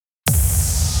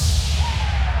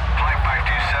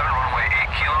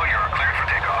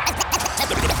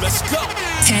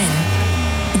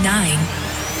9,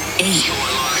 8,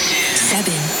 7,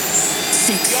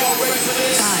 6, 5,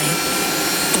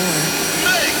 4,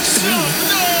 3,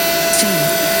 2,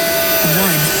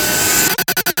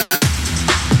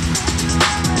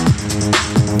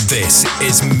 1. This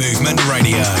is Movement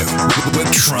Radio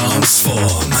with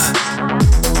Transform.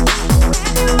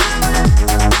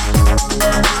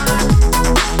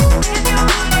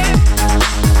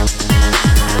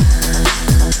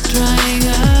 Drying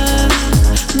up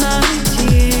my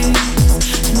tears,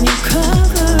 and you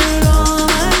covered all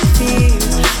my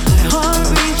fears. My heart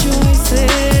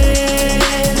rejoices.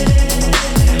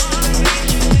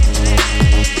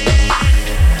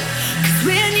 'Cause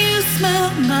when you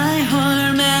smile, my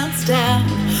heart melts down.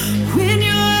 When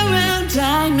you're around,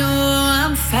 I know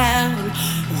I'm found.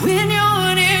 When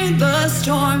you're near, the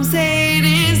storms they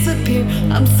disappear.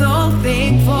 I'm so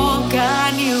thankful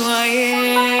God knew I am.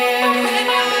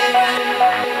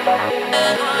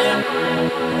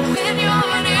 When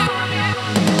you're near.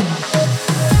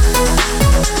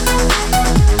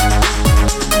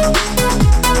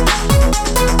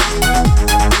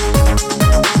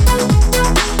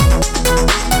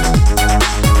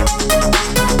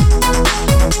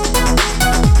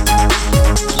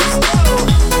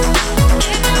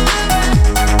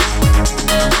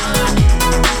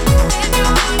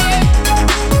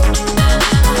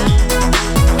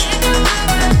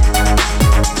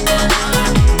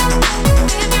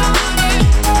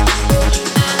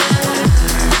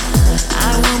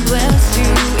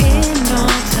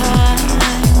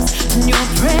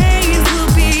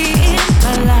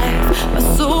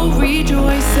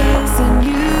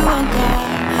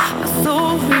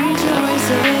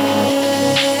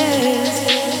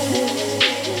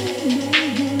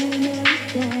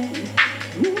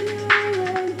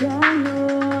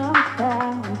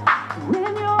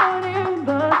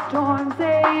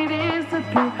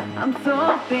 I'm so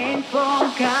thankful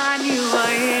God knew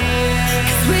I am.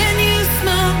 'Cause when you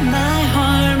smile, my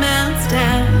heart melts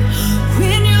down.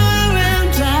 When you're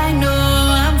around, I know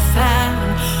I'm found.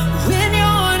 When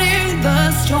you're near, the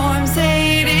storms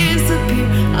they disappear.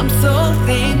 I'm so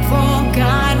thankful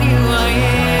God knew I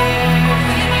am.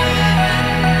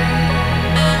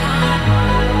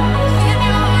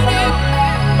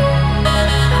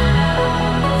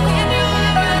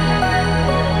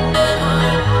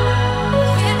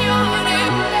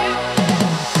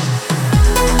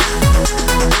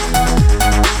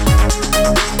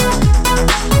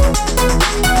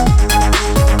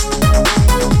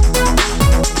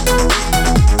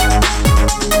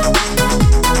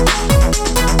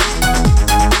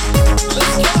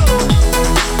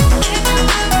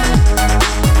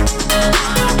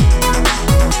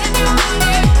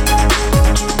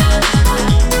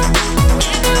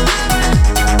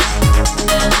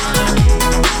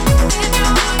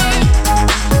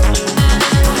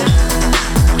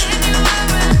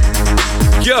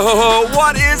 Yo,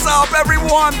 what is up,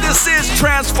 everyone? This is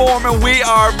Transform, and we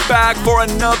are back for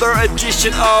another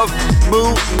edition of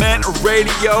Movement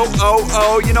Radio.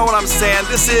 Oh, you know what I'm saying?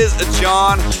 This is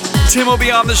John. Tim will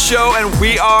be on the show, and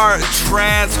we are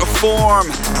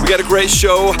Transform. We got a great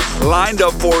show lined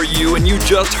up for you, and you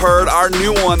just heard our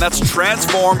new one. That's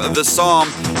Transform the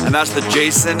Psalm, and that's the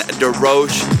Jason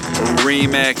DeRoche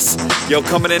remix. Yo,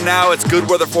 coming in now, it's Good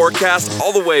Weather Forecast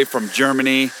all the way from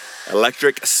Germany.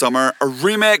 Electric Summer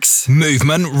Remix.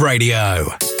 Movement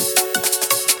Radio.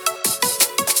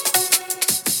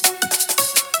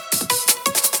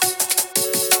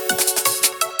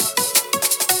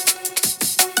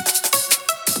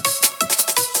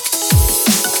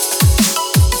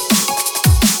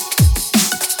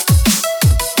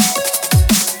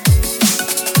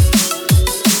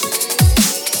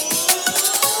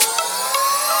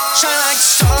 Shine like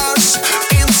stars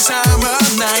in the summer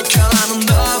night. Girl, I'm in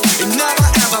love. It never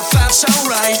ever felt so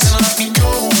right. Let me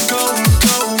go, go,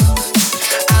 go.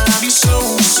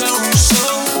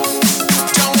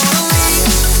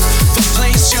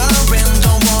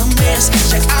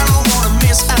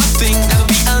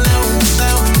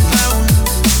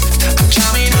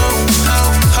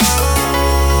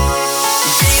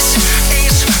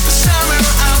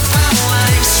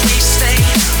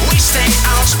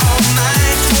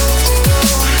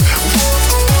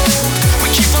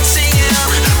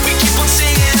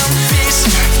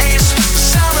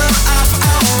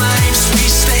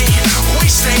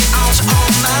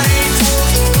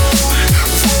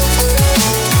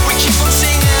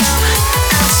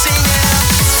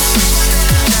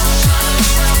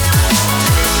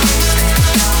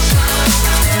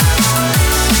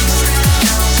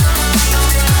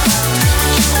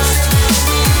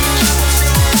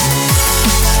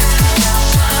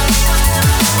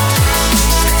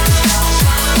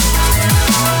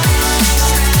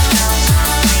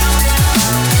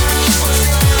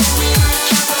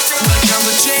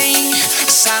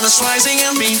 sun is rising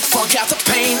and me forget the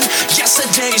pain.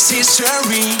 Yesterday's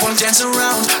history. Won't dance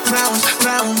around, round,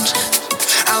 round.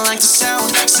 I like the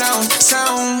sound, sound,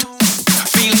 sound.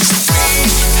 Feeling so free.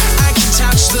 I can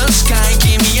touch the sky.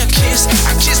 Give me a kiss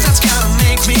that's gonna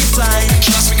make me fly.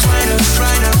 Just me brighter,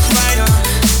 brighter, brighter.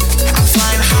 I'm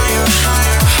flying higher,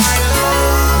 higher, higher.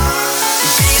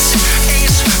 This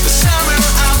is the summer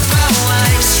of our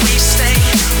lives. We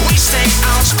stay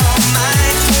out all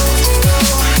night.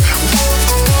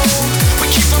 We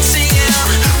keep on singing,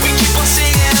 we keep on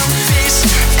singing. This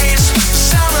is the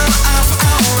summer of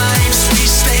our lives. We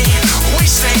stay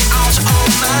out all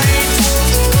night.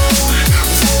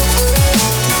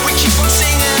 We keep on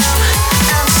singing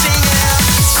and singing,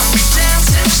 and we dance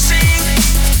and sing,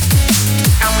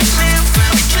 and we live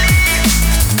very clean,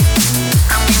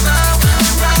 and we love and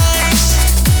we rise,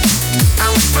 and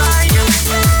we fly and we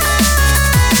fly.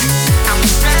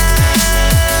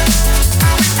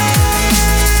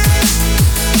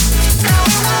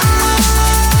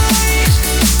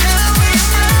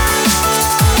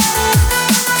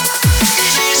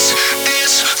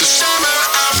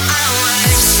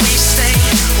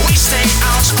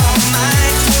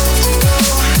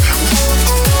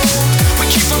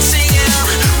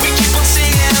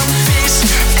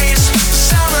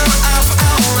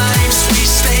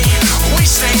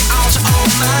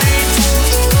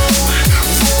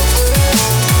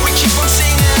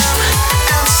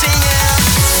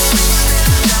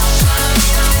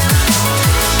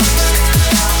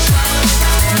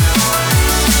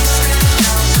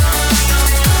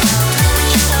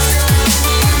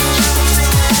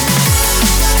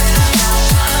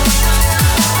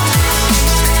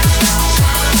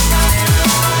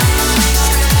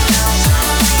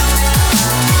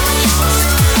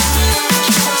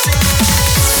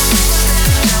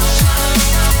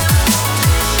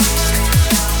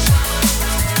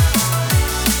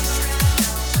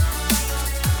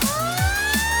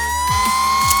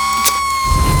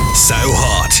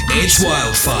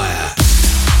 Wildfire.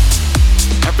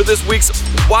 And for this week's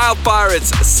Wildfire,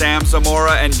 it's Sam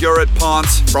Zamora and Yurit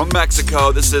Ponce from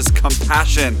Mexico. This is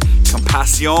Compassion.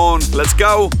 Compasión. Let's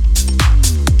go.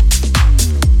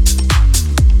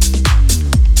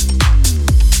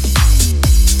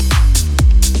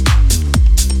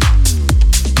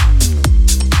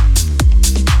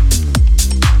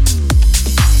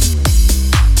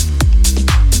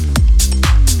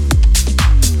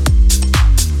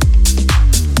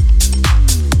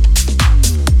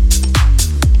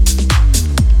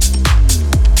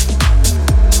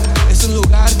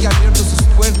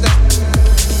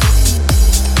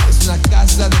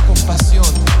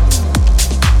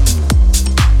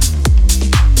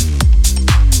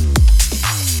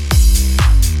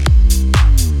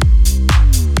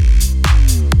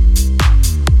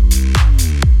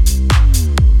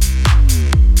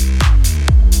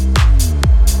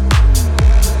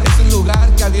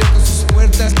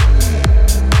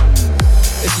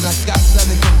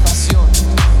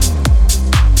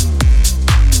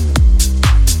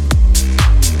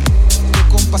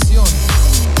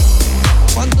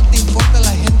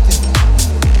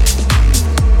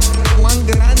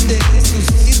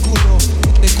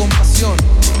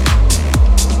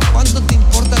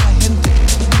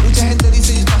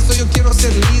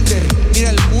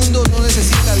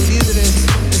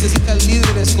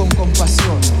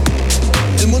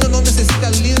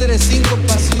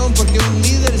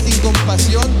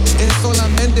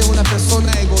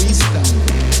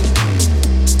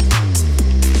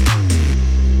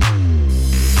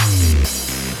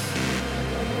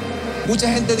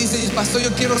 Mucha gente dice, pastor,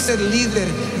 yo quiero ser líder.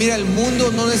 Mira, el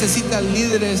mundo no necesita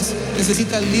líderes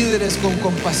con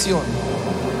compasión.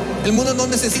 El mundo no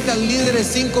necesita líderes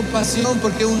sin compasión,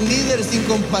 porque un líder sin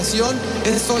compasión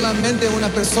es solamente una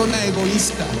persona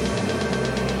egoísta.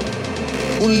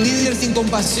 Un líder sin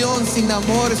compasión, sin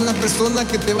amor, es una persona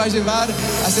que te va a llevar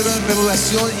a hacer una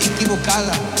relación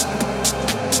equivocada.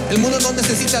 El mundo no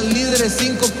necesita líderes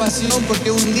sin compasión, porque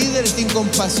un líder sin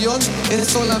compasión es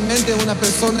solamente una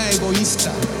persona egoísta.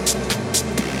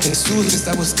 Jesús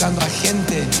está buscando a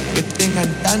gente que tengan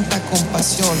tanta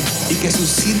compasión y que su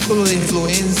círculo de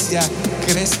influencia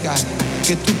crezca,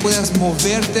 que tú puedas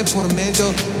moverte por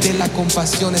medio de la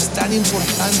compasión. Es tan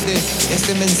importante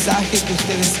este mensaje que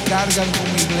ustedes cargan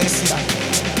como iglesia.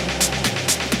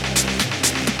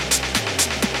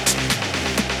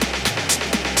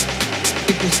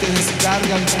 Que ustedes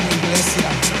cargan como iglesia.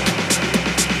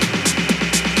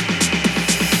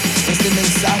 Este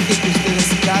mensaje que ustedes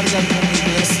cargan como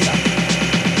iglesia.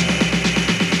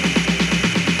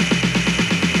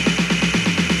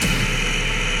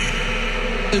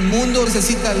 El mundo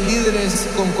necesita líderes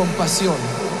con compasión.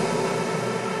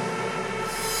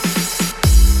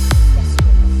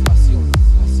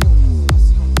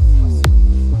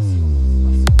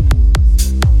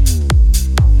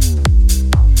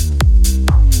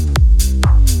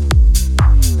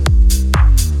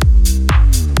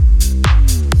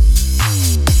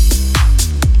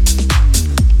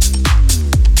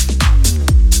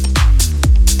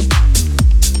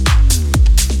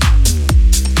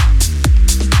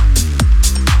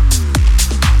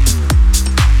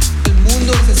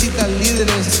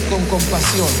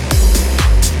 compasión.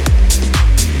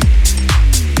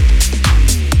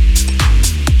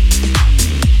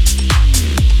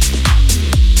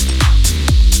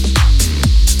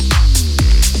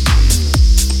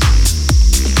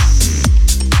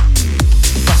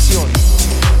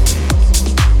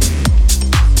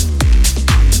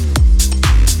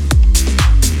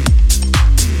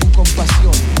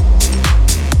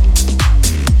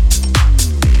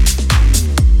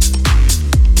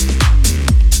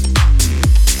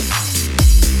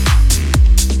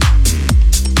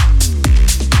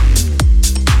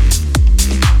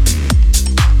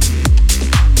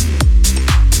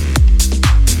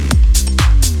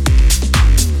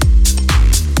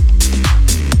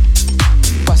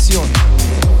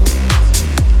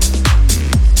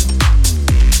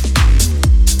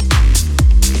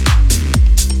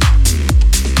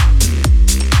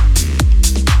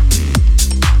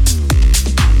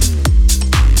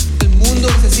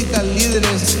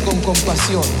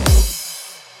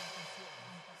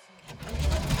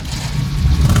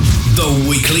 The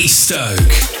Weekly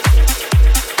Stoke.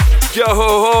 Yo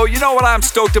ho ho, you know what I'm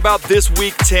stoked about this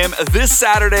week, Tim? This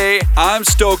Saturday, I'm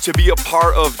stoked to be a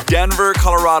part of Denver,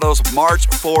 Colorado's March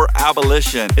for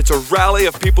Abolition. It's a rally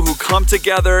of people who come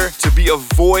together to be a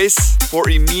voice for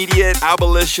immediate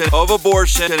abolition of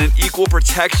abortion and equal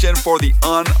protection for the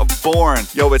unborn.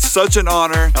 Yo, it's such an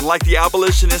honor, and like the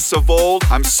abolitionists of old,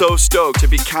 I'm so stoked to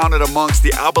be counted amongst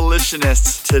the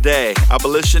abolitionists today,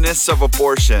 abolitionists of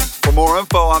abortion. For more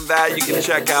info on that, you can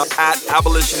check out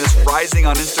 @abolitionistrising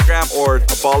on Instagram or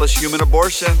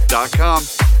abolishhumanabortion.com.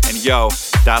 And yo,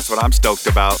 that's what I'm stoked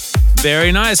about.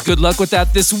 Very nice. Good luck with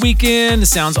that this weekend.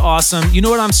 Sounds awesome. You know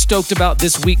what I'm stoked about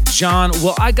this week, John?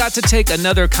 Well, I got to take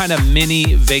another kind of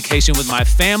mini vacation with my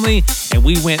family, and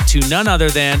we went to none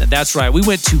other than, that's right, we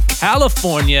went to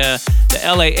California, the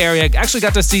LA area. Actually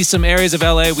got to see some areas of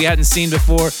LA we hadn't seen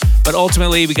before, but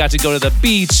ultimately we got to go to the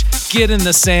beach, get in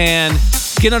the sand,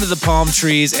 get under the palm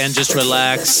trees, and just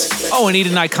relax. Oh, and eat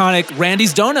an iconic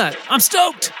Randy's Donut. I'm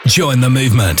stoked. Join the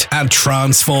movement at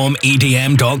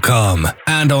transformedm.com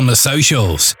and on the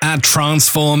socials at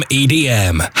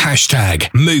transformedm,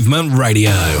 #Movement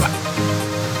Radio.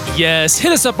 Yes,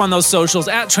 hit us up on those socials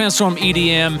at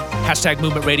TransformEDM,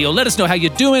 #Movement Radio. Let us know how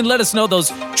you're doing. Let us know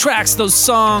those tracks, those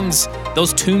songs,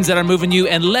 those tunes that are moving you,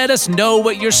 and let us know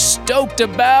what you're stoked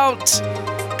about.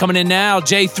 Coming in now,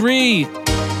 J3,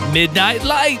 Midnight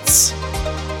Lights.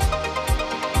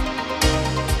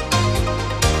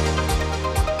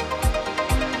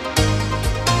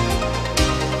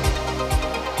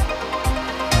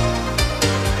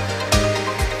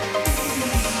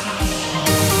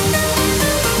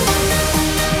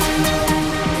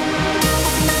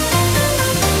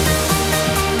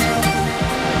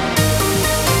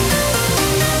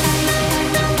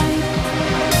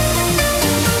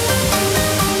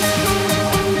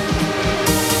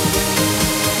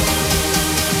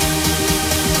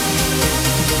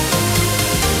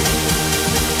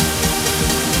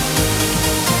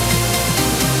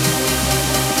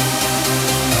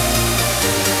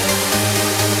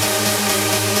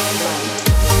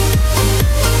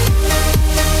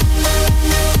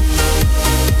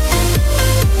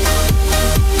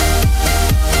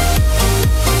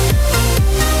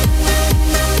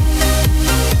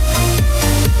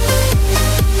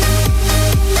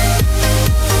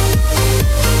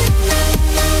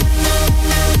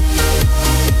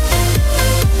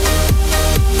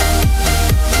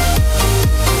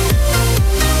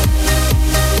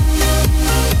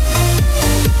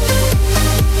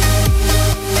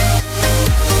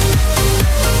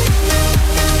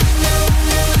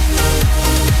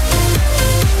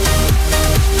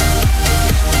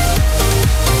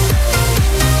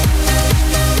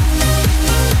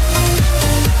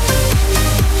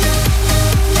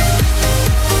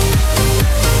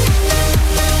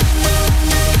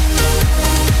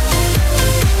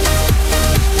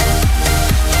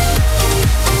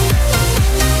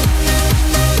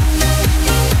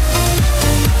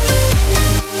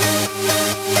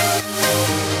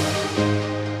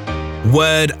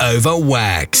 Word over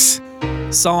wax.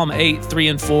 Psalm 8, 3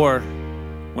 and 4.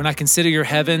 When I consider your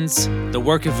heavens, the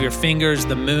work of your fingers,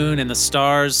 the moon and the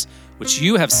stars, which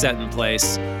you have set in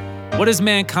place, what is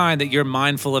mankind that you're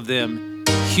mindful of them?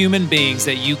 Human beings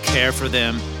that you care for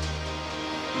them.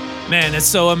 Man, it's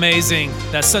so amazing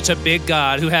that such a big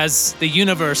God who has the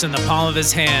universe in the palm of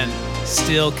his hand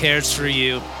still cares for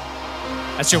you.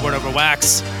 That's your word over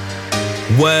wax.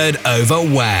 Word over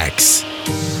wax.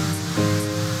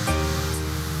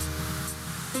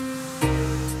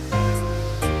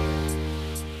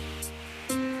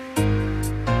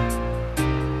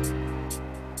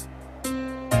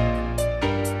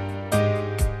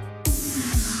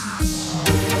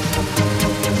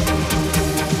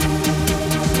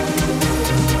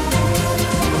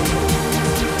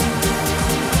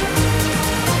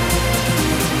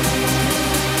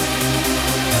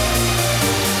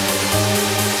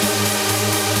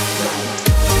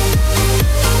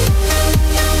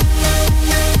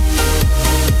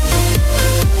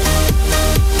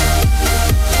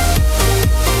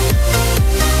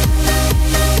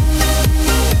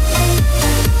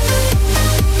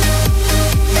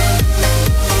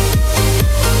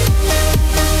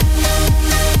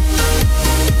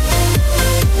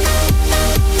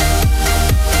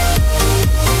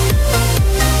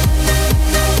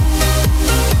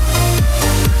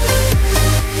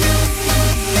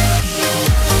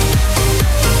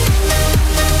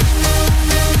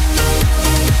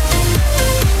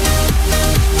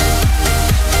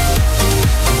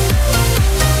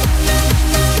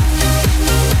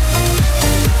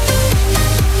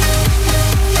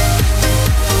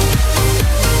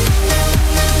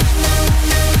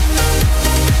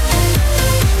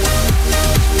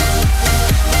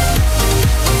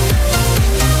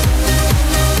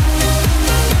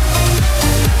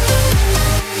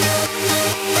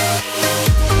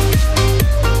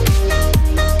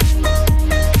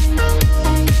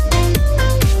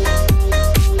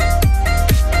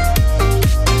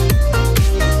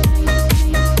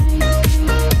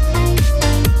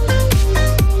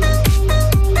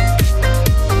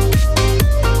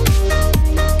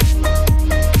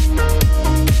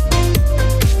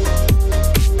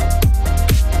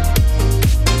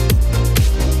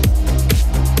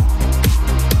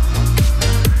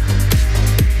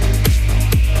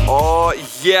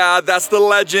 Yeah, that's the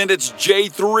legend. It's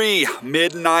J3,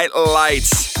 Midnight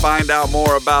Lights. Find out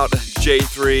more about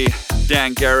J3,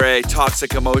 Dan Gare,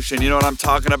 Toxic Emotion. You know what I'm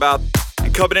talking about?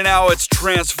 And coming in now, it's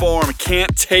Transform,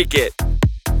 Can't Take It.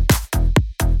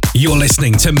 You're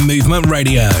listening to Movement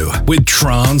Radio with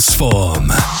Transform.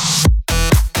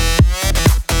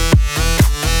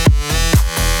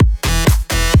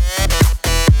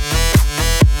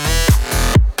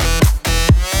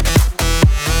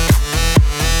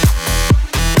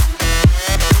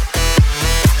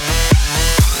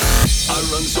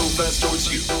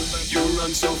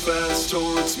 So fast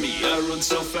towards me, I run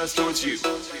so fast towards you.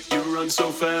 You run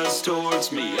so fast towards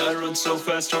me, I run so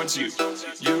fast towards you.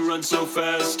 You run so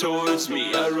fast towards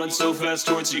me, I run so fast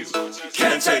towards you.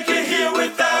 Can't take it here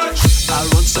without you. I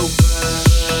run so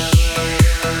fast.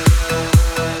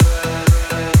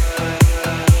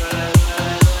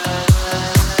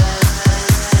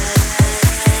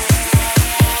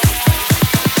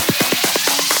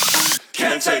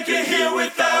 Can't take it here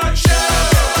without you.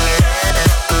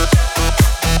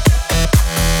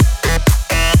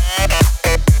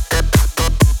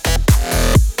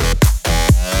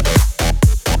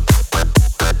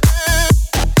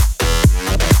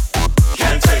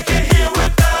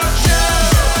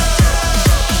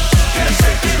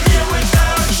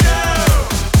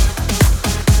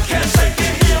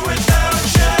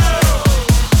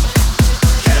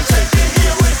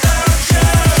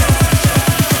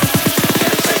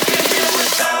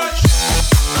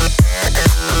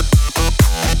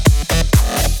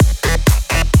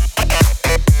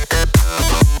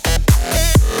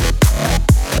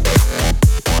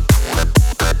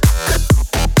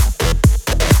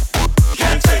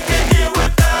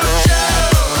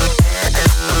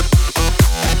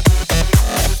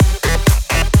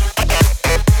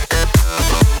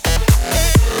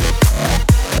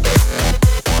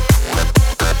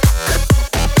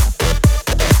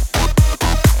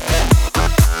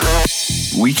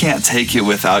 Can't take it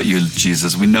without you,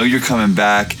 Jesus. We know you're coming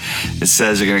back. It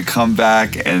says you're going to come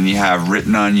back, and you have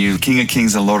written on you King of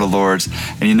Kings and Lord of Lords.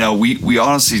 And you know, we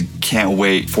honestly can't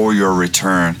wait for your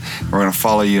return. We're going to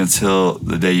follow you until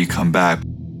the day you come back.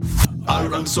 I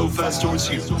run so fast towards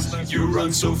you. You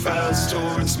run so fast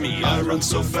towards me. I run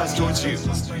so fast towards you.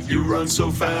 You run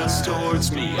so fast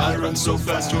towards me. I run so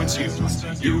fast towards you.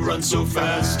 You run so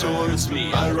fast towards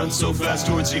me. I run so fast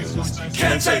towards you.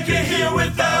 Can't take it here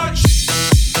without you.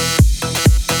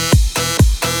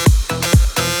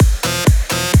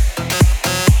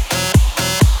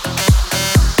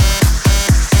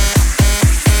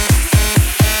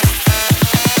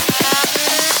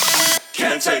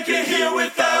 Take it here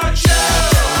without you.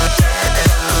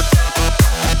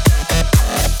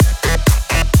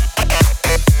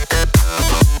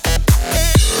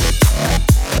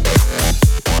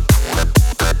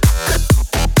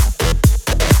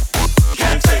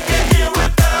 Can't take it here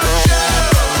without you.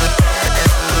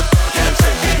 Can't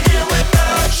take it here without you.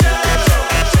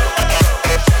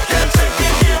 Can't take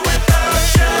it here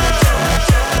without you.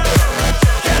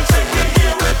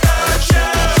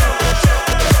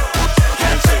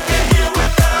 Can't take it here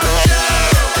without you.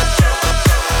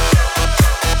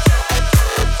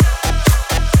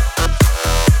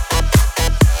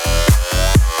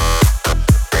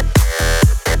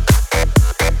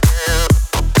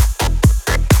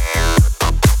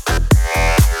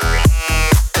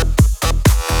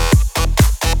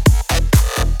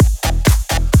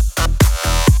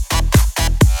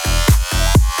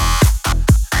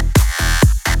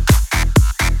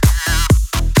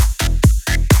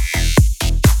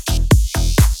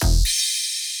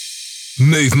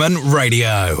 Movement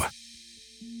Radio.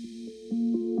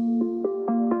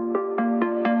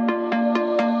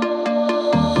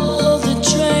 The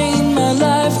drain, my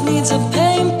life needs a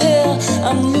pain pill.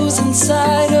 I'm losing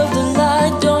sight of the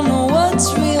light, don't know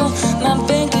what's real. My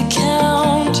bank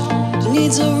account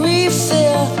needs a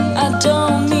refill. I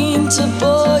don't mean to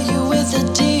bore you with the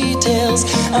details.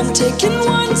 I'm taking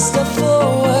one step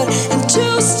forward and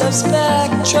two steps back.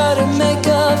 Try to make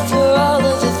up for all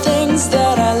of the things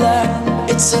that I lack.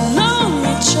 It's a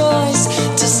lonely choice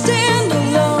to stand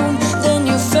alone. Then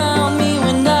you found me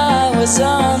when I was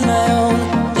on my own.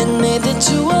 And made the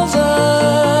two of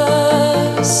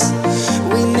us.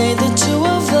 We made the two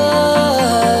of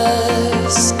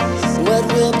us. What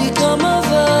will become of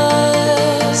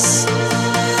us?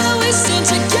 We stand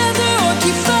together or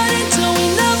keep fighting till we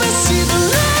never see the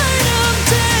light of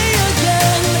day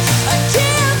again. I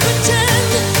can't pretend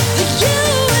that you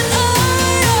and I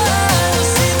will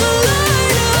see the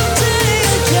light of day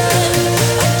again.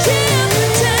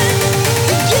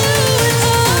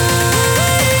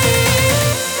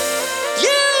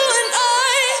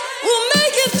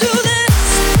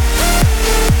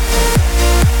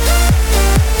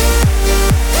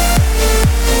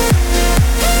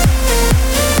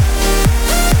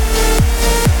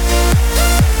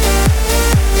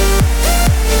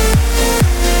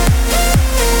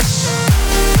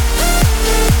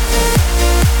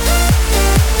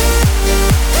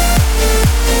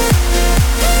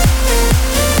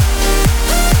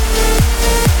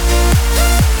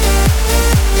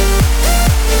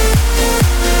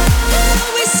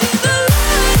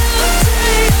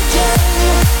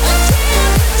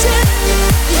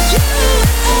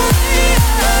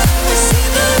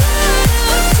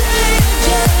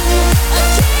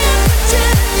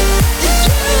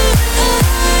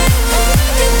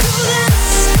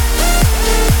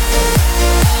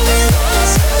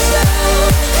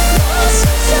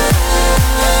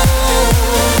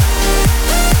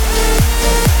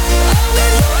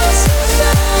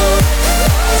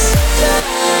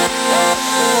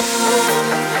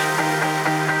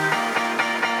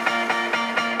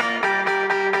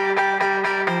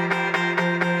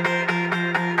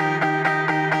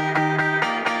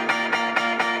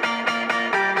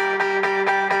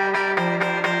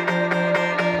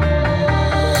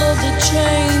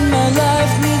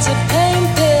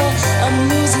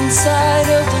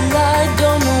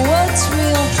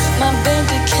 My bank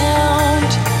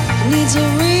account needs a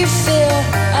refill.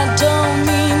 I don't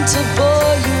mean to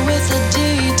bore you with the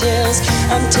details.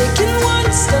 I'm taking one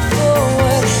step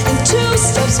forward and two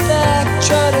steps back.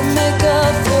 Try to make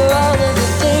up for all of the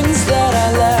things that I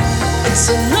lack. It's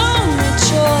a lonely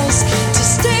choice to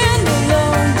stand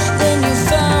alone. Then you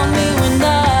found me when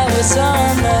I was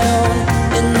on my own.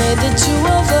 And made the two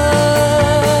of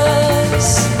us.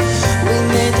 We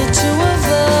made the two of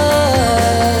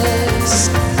us.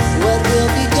 What will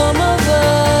become of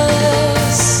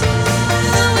us?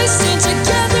 Will we stay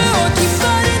together or keep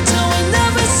fighting till we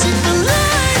never see the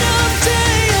light of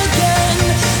day again?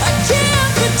 I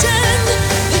can't pretend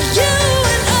that you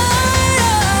and I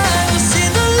will see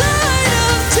the light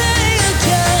of day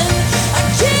again. I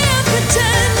can't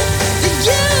pretend that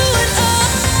you and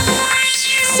I see the light of day again. I can't pretend that you and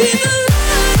I see the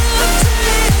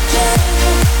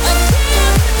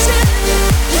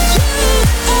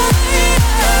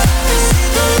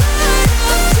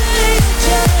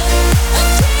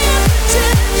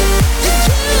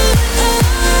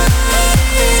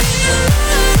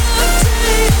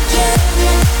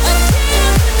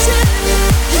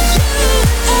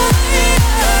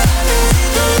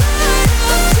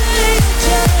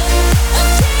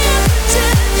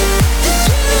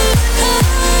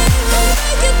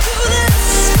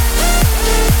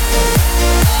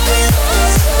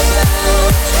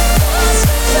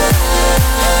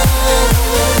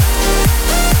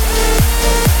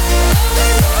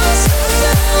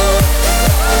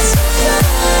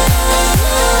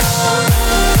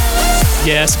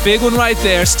Yes, big one right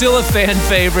there. Still a fan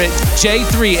favorite.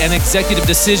 J3, An Executive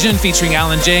Decision featuring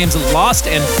Alan James, Lost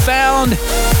and Found.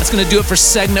 That's going to do it for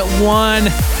segment 1.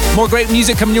 More great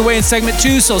music coming your way in segment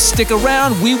 2, so stick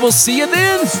around. We will see you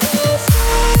then.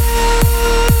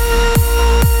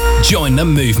 Join the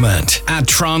movement at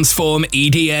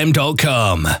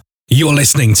transformedm.com. You're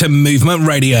listening to Movement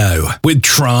Radio with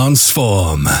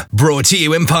Transform. Brought to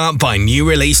you in part by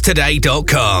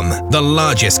newreleasetoday.com, the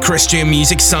largest Christian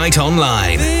music site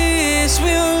online. This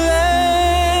will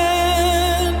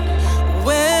end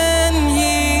when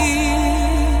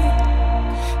He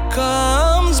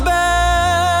comes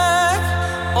back.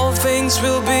 All things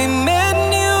will be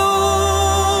made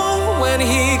new when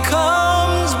He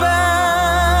comes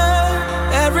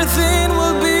back. Everything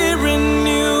will be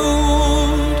renewed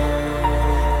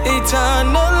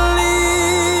eternally.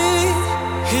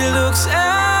 He looks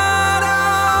at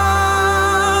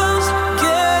us,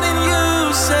 getting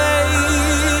you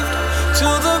saved to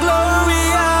the glory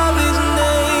of His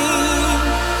name.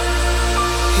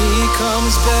 He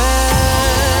comes back.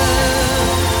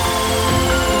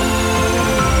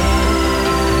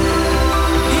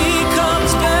 He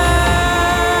comes back.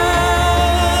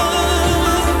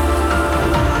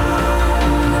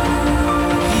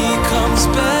 He comes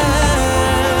back.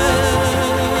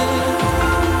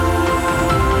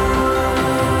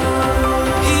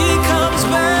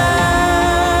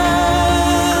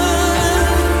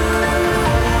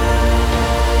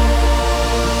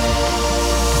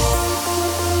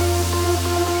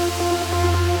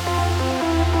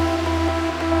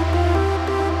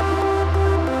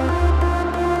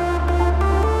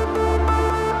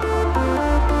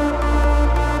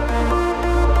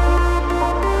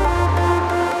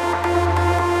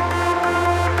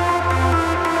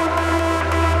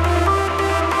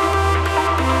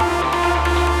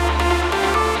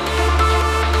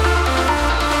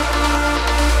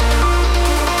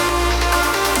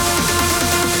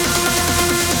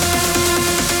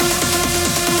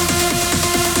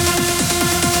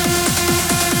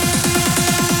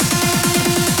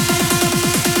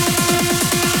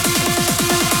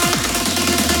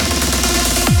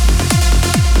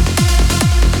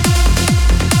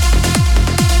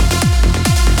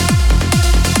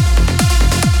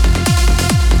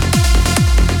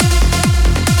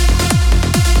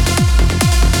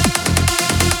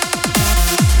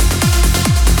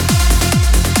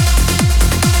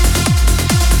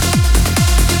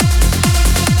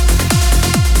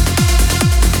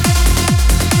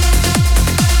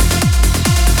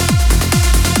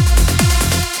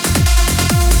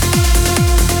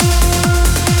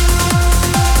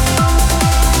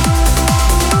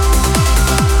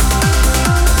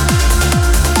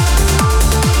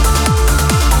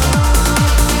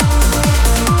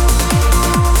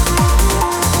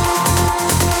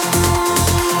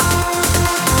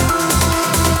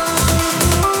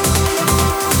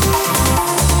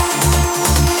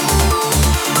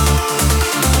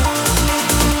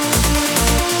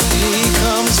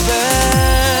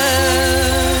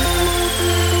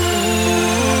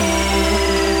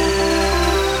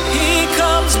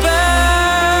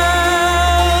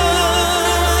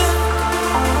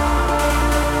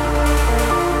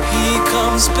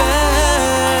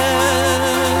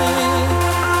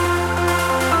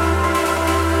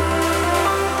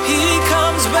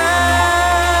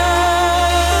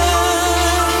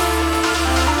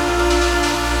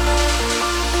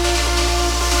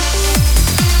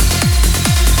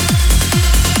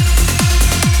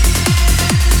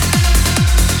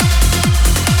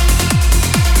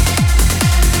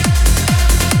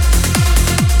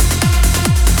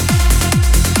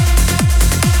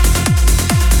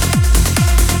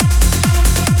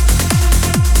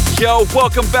 Yo,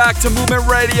 welcome back to Movement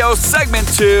Radio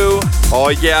Segment 2.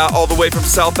 Oh yeah, all the way from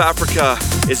South Africa,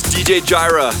 it's DJ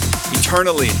Jireh,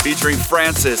 Eternally, featuring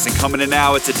Francis. And coming in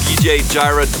now, it's a DJ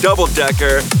Jireh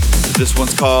double-decker. This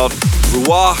one's called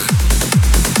Ruach.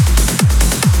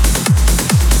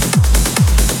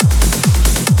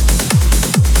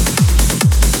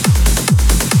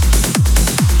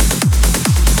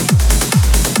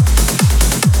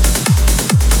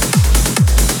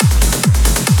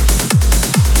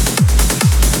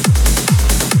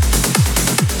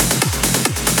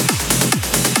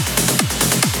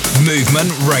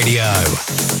 Movement Radio.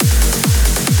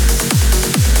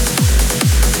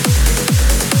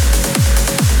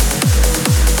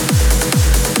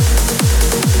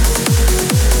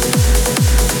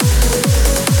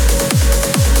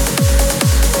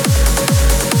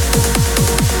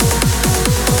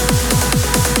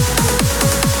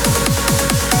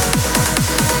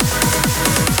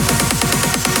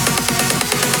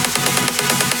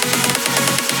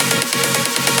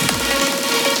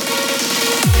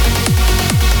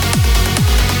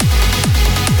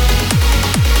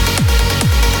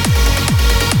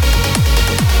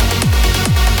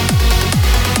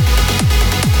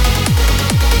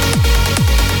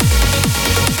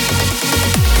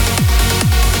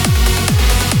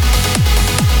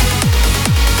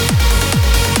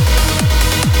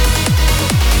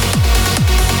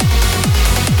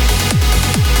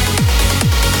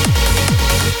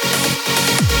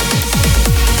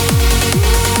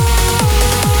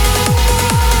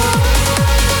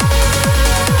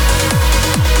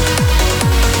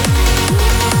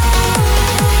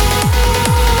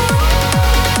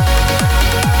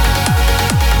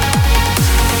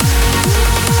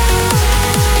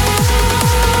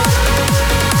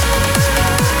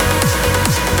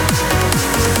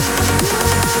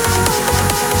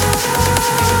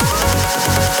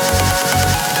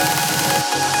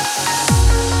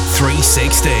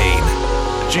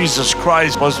 316. Jesus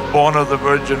Christ was born of the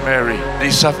Virgin Mary.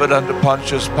 He suffered under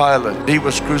Pontius Pilate. He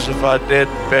was crucified, dead,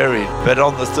 and buried. But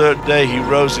on the third day, he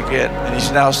rose again. And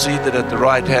he's now seated at the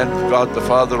right hand of God the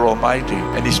Father Almighty.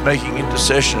 And he's making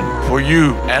intercession for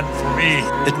you and for me.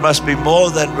 It must be more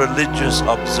than religious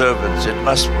observance. It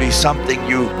must be something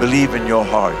you believe in your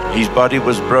heart. His body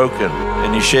was broken,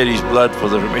 and he shed his blood for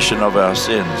the remission of our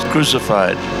sins.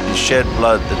 Crucified, he shed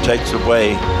blood that takes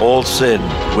away all sin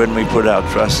when we put our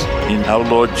trust in our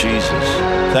Lord Jesus.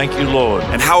 Thank you, Lord.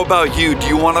 And how about you? Do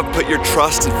you want to put your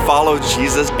trust and follow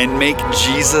Jesus and make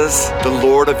Jesus the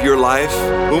Lord of your life?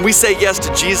 When we say yes to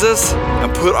Jesus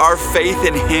and put our faith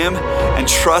in him and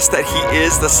trust that he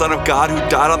is the Son of God who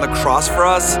died on the cross for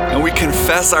us, and we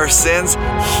confess our sins,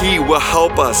 he will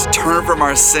help us turn from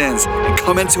our sins and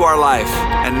come into our life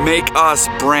and make us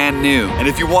brand new. And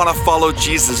if you want to follow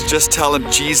Jesus, just tell him,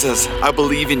 Jesus, I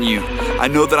believe in you. I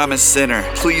know that I'm a sinner.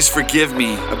 Please forgive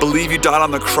me. I believe you died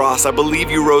on the cross. I believe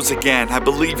you rose again. I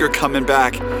believe you're coming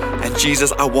back. And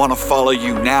Jesus, I want to follow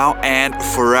you now and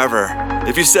forever.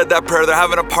 If you said that prayer, they're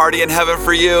having a party in heaven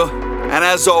for you. And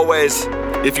as always,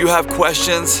 if you have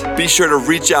questions, be sure to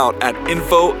reach out at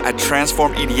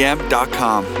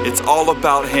info@transformedm.com. It's all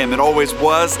about him. It always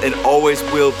was and always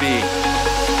will be.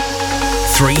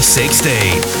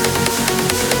 316.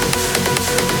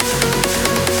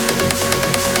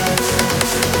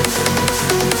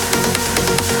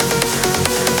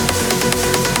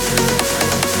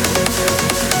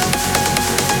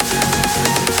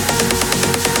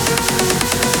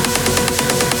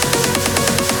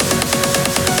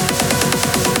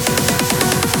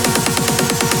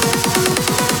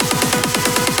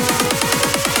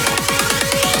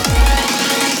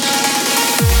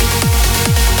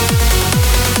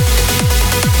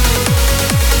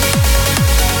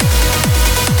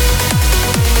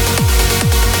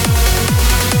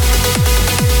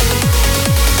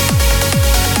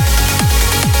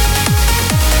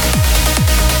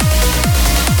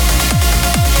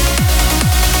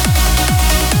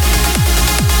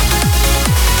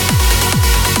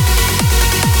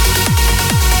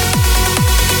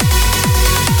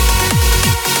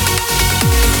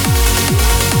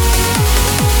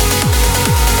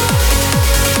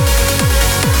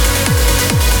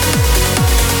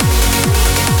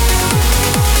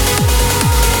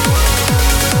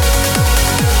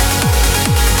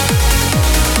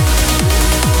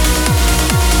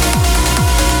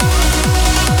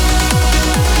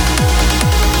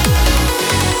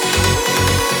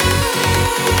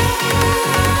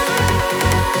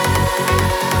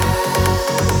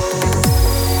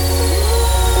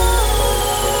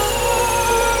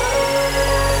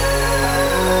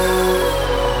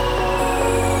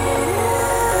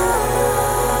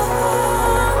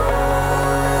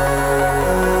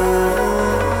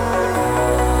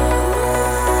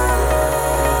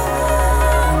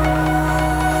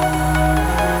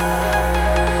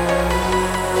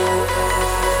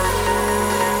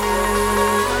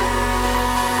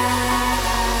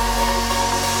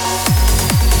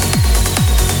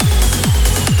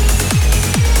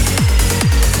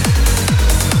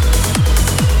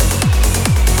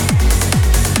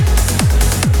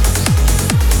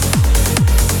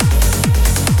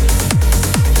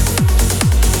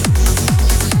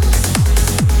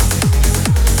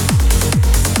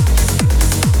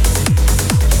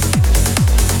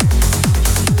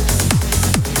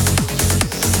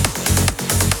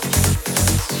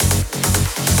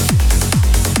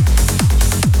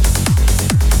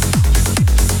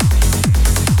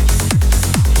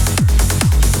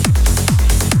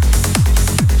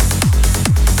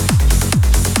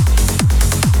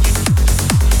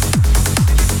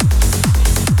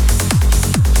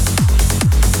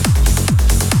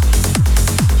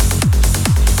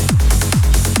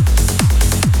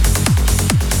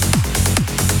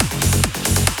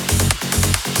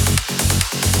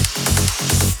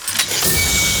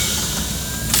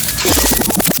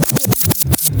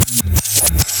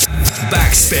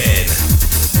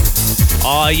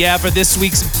 Oh, yeah, for this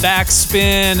week's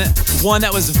Backspin, one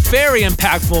that was very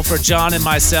impactful for John and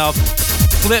myself.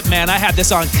 Flip, man, I had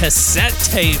this on cassette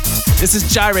tape. This is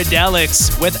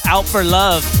Gyrodelics with Out for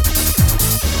Love.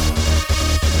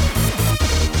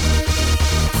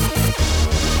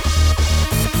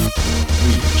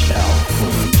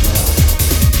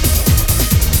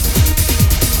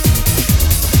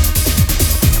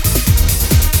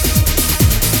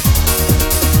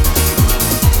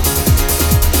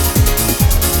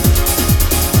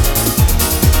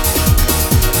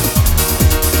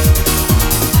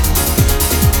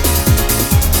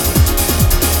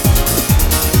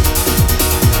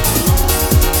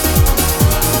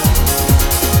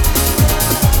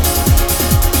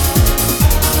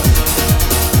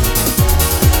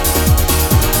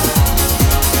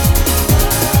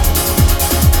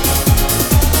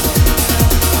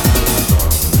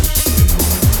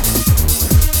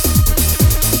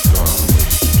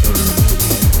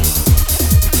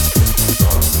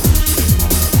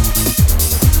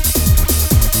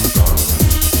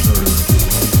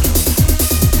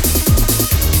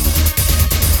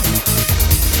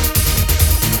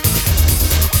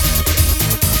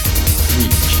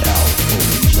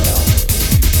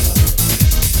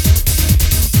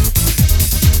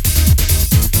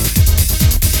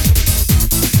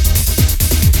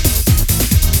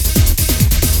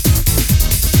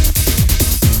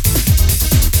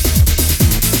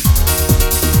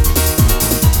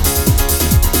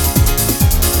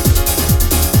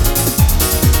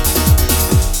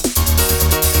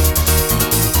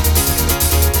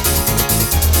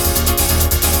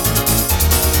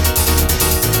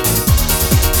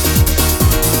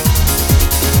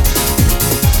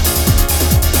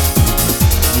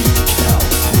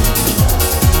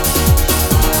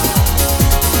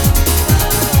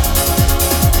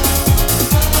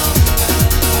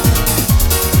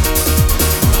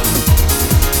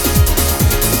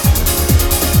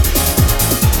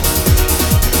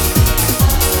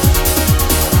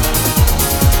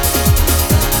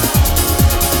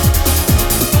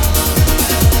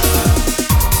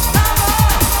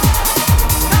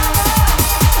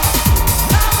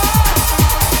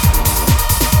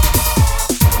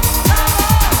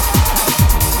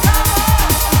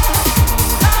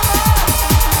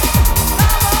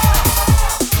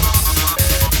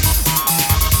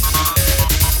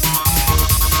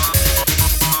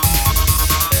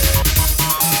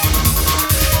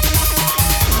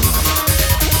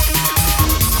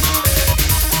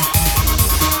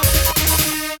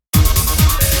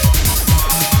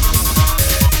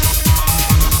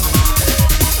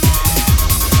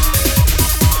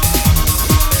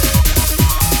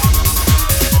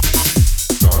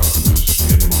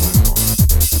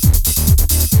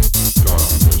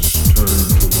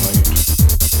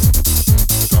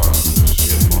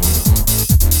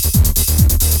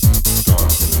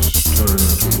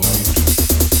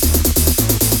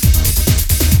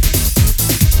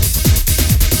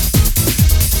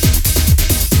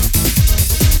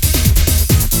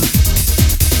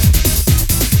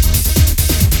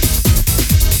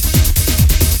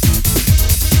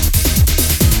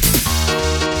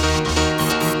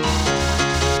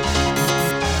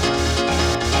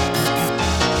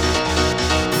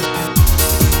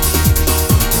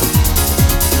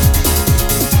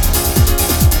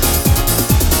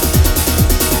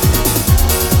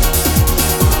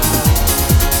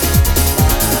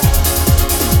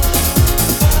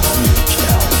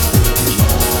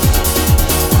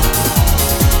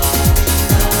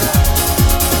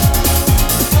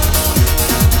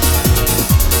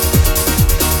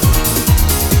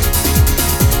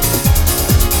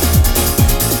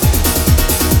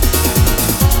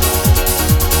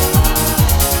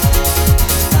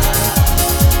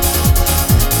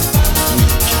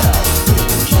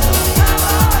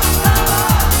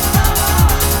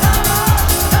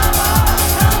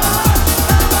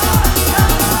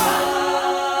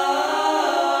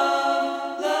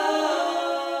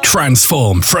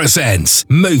 Transform presents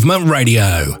Movement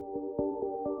Radio.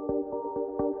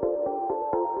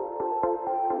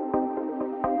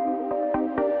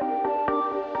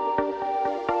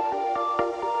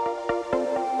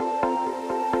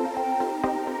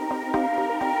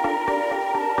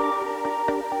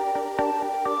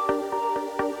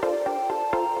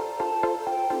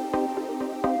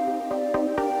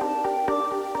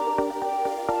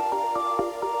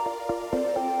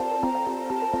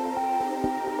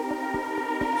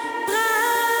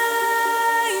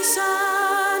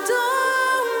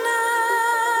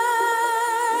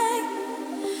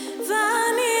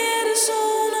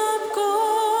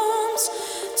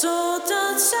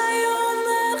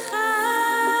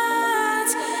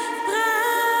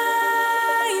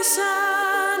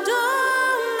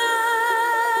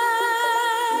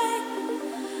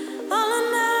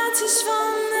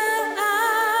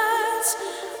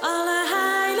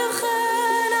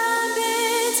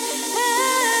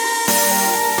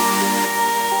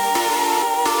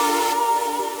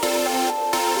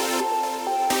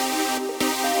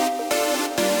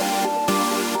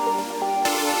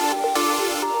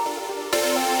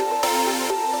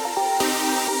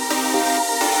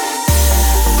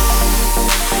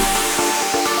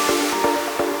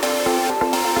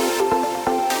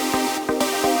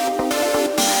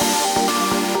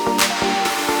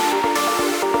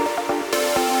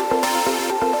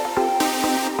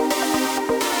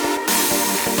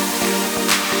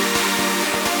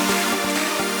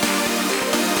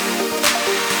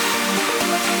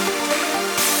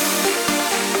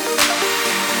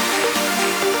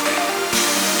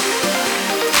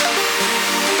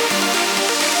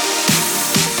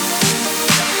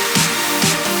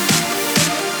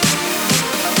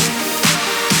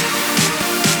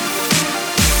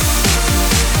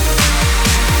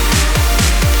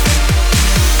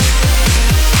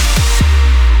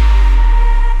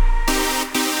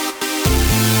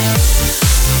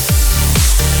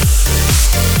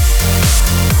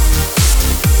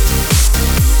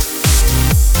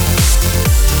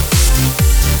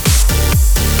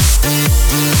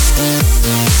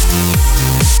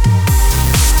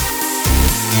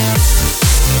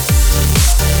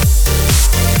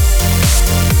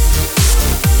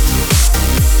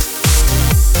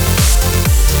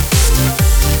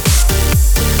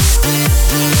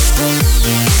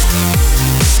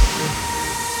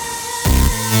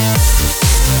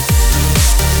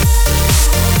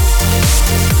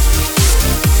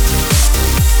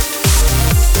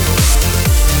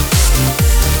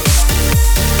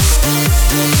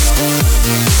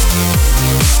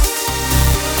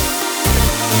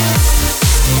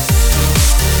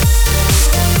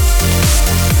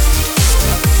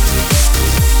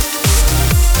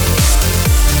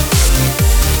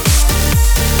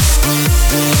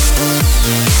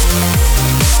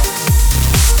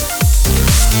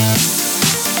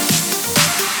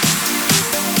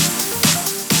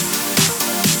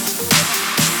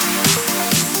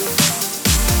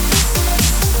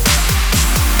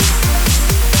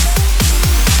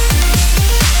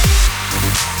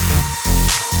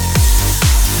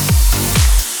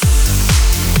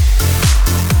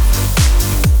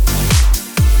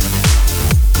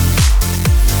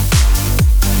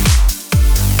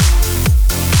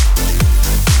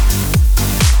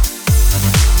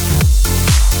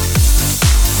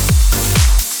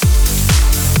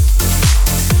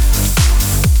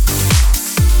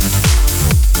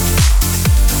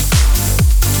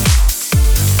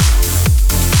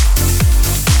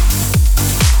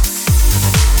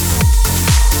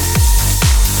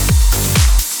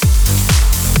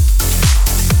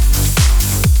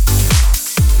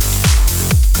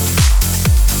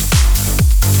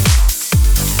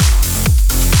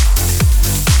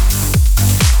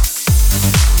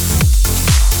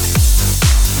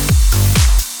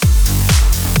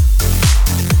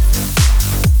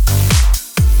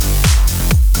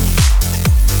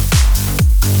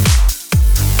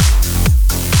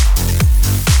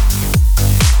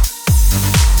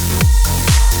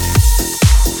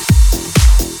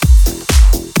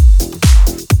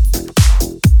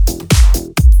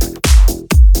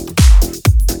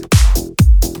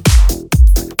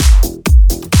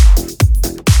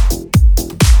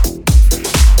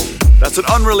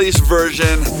 unreleased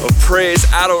version of Praise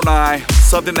Adonai,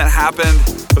 something that happened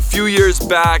a few years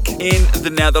back in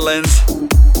the Netherlands.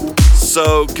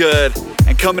 So good.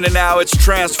 And coming in now, it's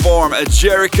Transform, a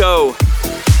Jericho.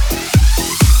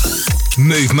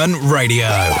 Movement Radio.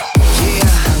 Yeah,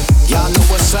 y'all know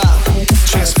what's up.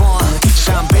 Transform,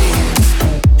 Sean B.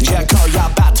 Jericho,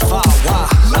 y'all about to fall. Wow.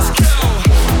 Let's go.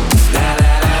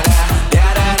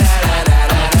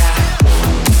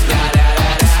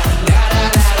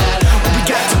 We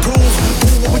got to prove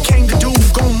what we came to do.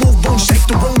 Gon' move, boom, shake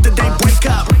the room till they break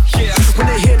up. When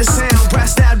they hear the sound,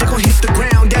 brass out, they gon' hit the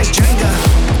ground. That's Jenga.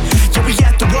 Yeah, we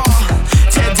at the wall.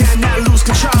 Tear down now, lose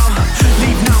control.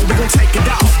 Leave now, we gon' take it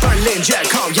off. Berlin,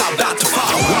 Jericho, y'all about to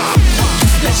fall. Wow.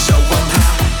 Let's show them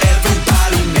how.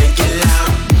 Everybody make it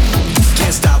loud.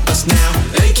 Can't stop us now.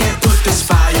 They can't put this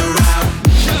fire out.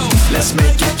 Let's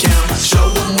make it count. Show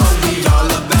them what we all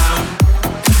about.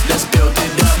 Let's build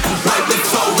it up right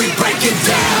before we break it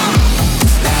down.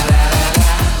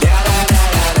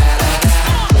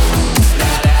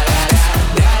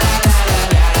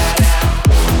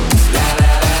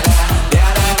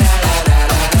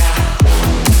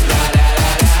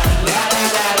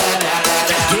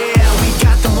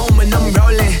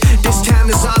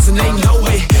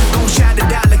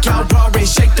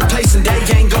 Shake the place and they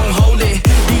ain't gon' hold it.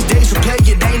 These days we play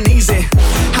it ain't easy.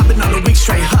 I've been on a week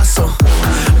straight hustle,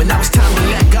 but now it's time to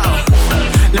let go.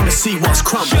 Let me see what's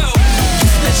crumbling.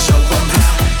 Let's show them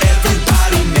how.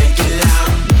 Everybody make it loud.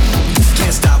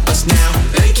 Can't stop us now.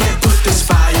 They can't put this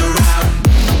fire out.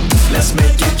 Let's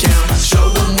make it count. Show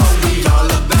them what we all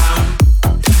about.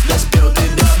 Let's build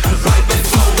it up right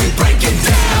before we break it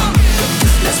down.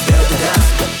 Let's build it up.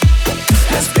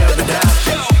 Let's build it up.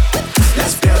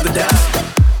 Let's build it up.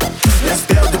 Let's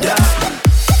build it up.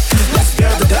 Let's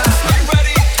build it up.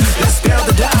 Let's build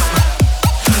it up.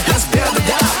 Let's build it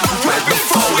up right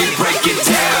before we break it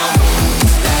down.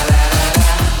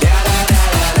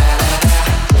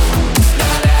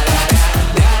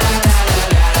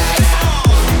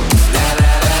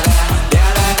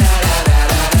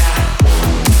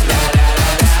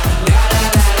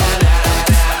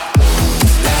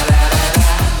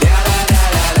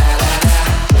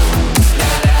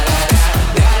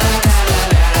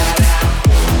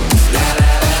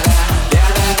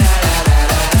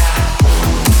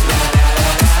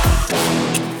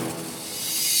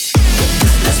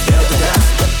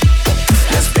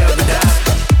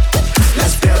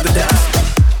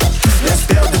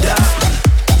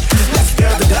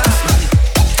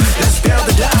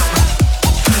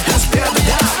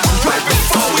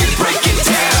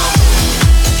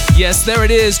 Yes, there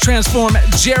it is, Transform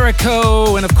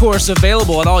Jericho, and of course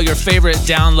available at all your favorite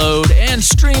download and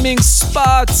streaming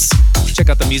spots. Check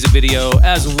out the music video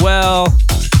as well.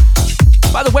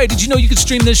 By the way, did you know you can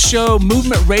stream this show,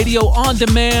 Movement Radio, on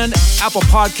demand, Apple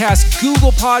Podcasts,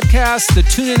 Google Podcasts, the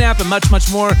TuneIn app, and much,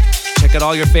 much more. Check out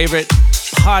all your favorite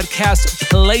podcast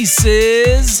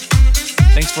places.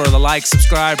 Thanks for the like,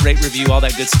 subscribe, rate, review, all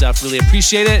that good stuff. Really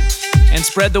appreciate it. And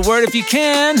spread the word if you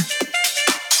can.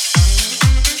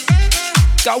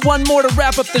 Got one more to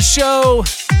wrap up the show.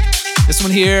 This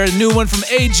one here, a new one from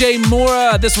AJ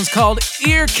Mora. This one's called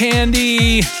Ear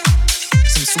Candy.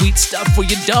 Some sweet stuff for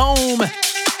your dome.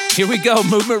 Here we go,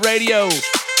 Movement Radio.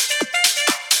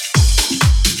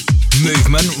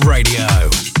 Movement Radio.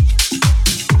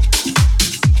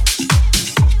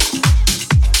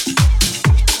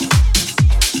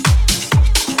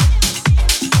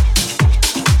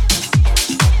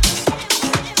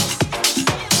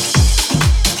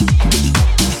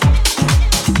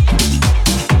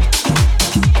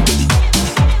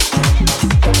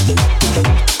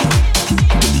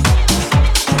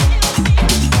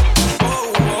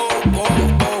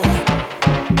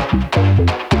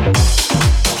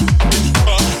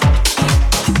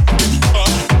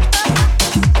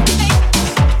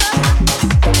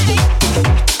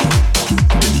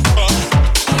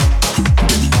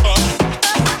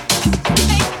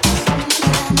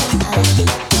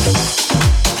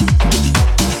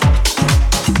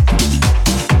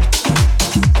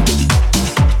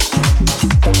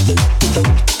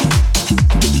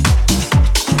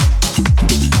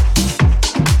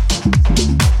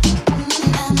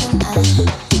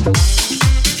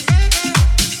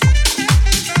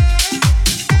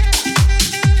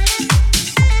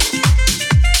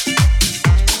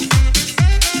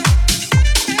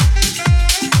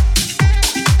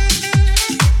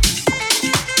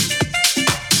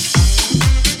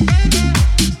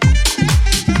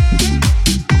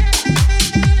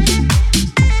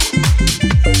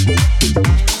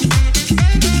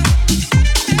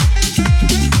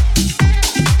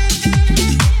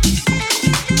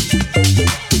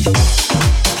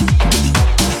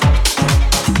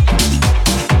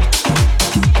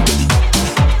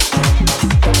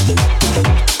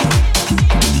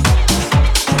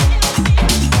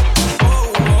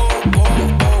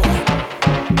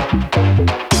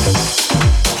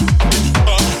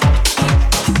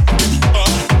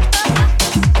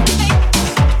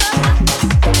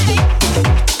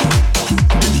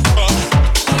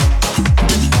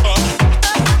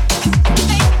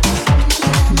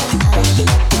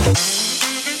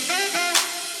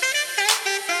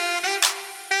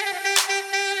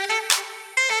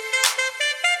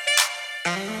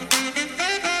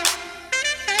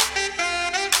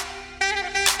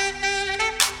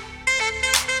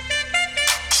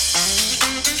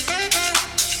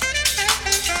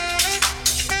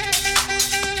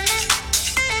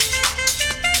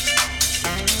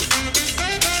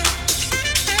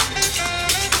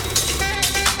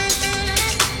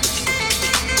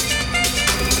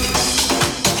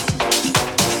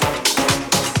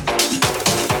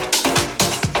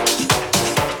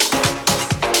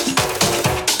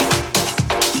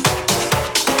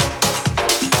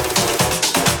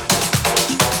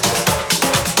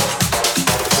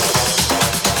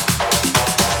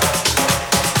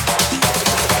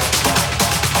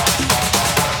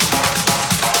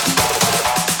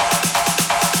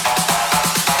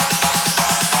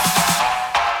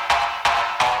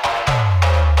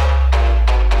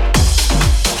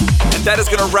 That is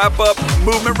going to wrap up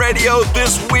Movement Radio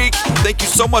this week. Thank you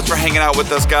so much for hanging out with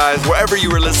us, guys. Wherever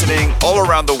you were listening, all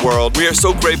around the world, we are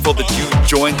so grateful that you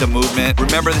joined the movement.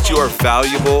 Remember that you are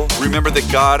valuable. Remember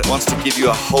that God wants to give you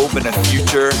a hope and a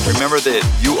future. Remember that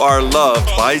you are loved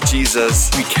by Jesus.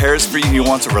 He cares for you. He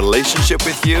wants a relationship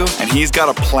with you, and He's got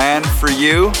a plan for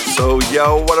you. So,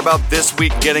 what about this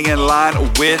week getting in line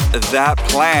with that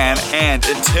plan? And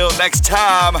until next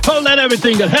time, let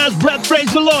everything that has breath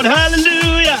praise the Lord.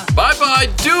 Hallelujah. Bye-bye.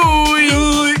 Dewey.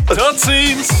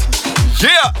 Tutsies.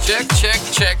 Yeah. Check.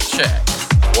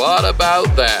 What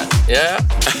about that? Yeah?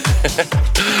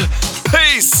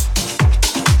 Peace.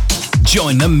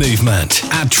 Join the movement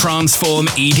at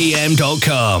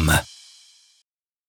transformedm.com.